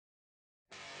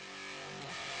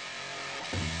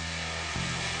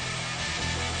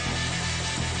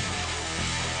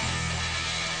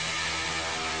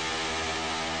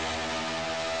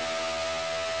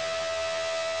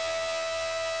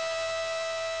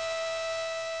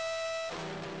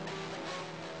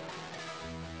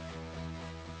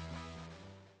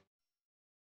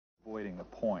Avoiding the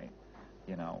point,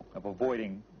 you know, of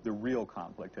avoiding the real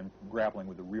conflict and grappling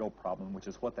with the real problem, which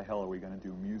is what the hell are we going to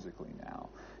do musically now?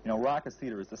 You know, Rockets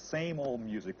Theater is the same old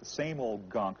music, the same old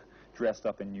gunk dressed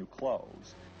up in new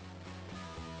clothes.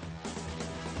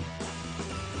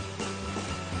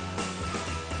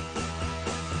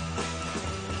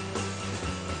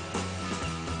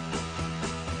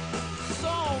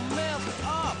 So messed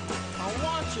up, I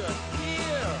want you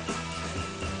here.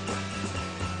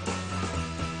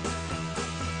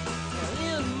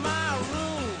 In my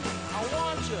room, I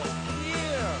want you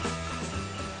here.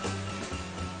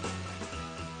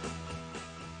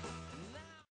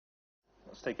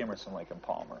 Let's take Emerson, Lake and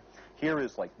Palmer. Here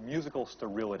is like musical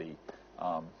sterility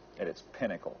at its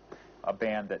pinnacle. A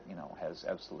band that, you know, has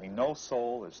absolutely no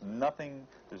soul. There's nothing.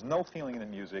 There's no feeling in the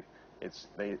music. It's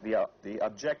the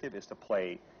objective is to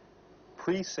play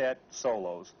preset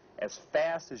solos as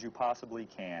fast as you possibly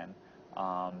can.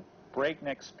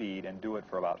 Breakneck speed, and do it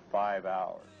for about 5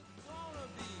 hours. It's gonna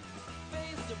be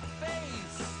face to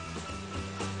face,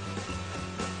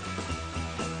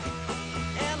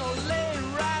 and I'll lay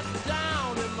right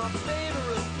down in my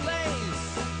favorite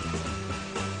place.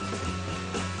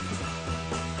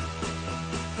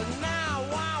 And now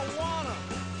I wanna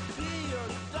be your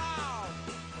dog.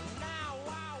 And now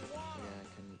I wanna. Yeah,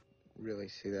 I can really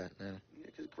see that now. Yeah,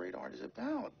 because great art is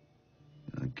about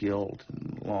guilt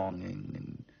and longing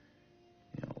and,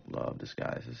 you know, love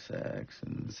disguises sex,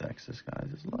 and sex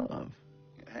disguises love.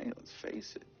 Hey, let's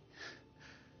face it.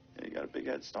 Yeah, you got a big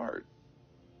head start.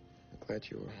 I'm glad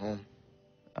you were home.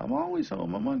 I'm always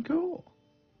home. I'm uncool.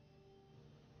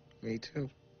 Me too.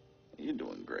 You're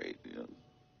doing great. You know,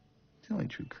 the only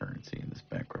true currency in this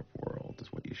bankrupt world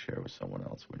is what you share with someone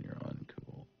else when you're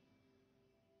uncool.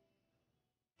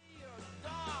 Be your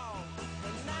dog.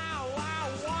 And now I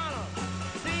wanna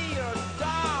be your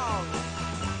dog.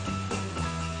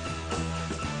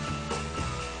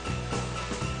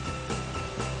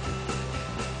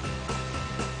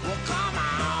 Well, come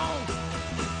on.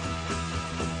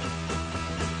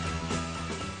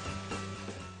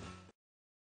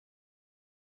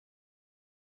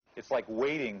 It's like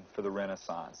waiting for the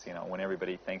Renaissance, you know, when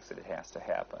everybody thinks that it has to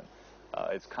happen.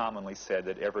 It's commonly said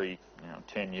that every,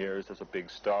 10 years there's a big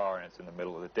star, and it's in the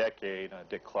middle of the decade.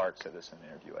 Dick Clark said this in an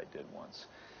interview I did once.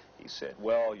 He said,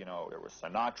 well, you know, there was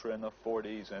Sinatra in the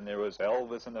 40s, and there was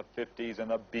Elvis in the 50s, and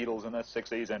the Beatles in the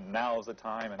 60s, and now's the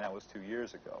time, and that was 2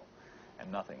 years ago.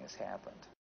 And nothing has happened.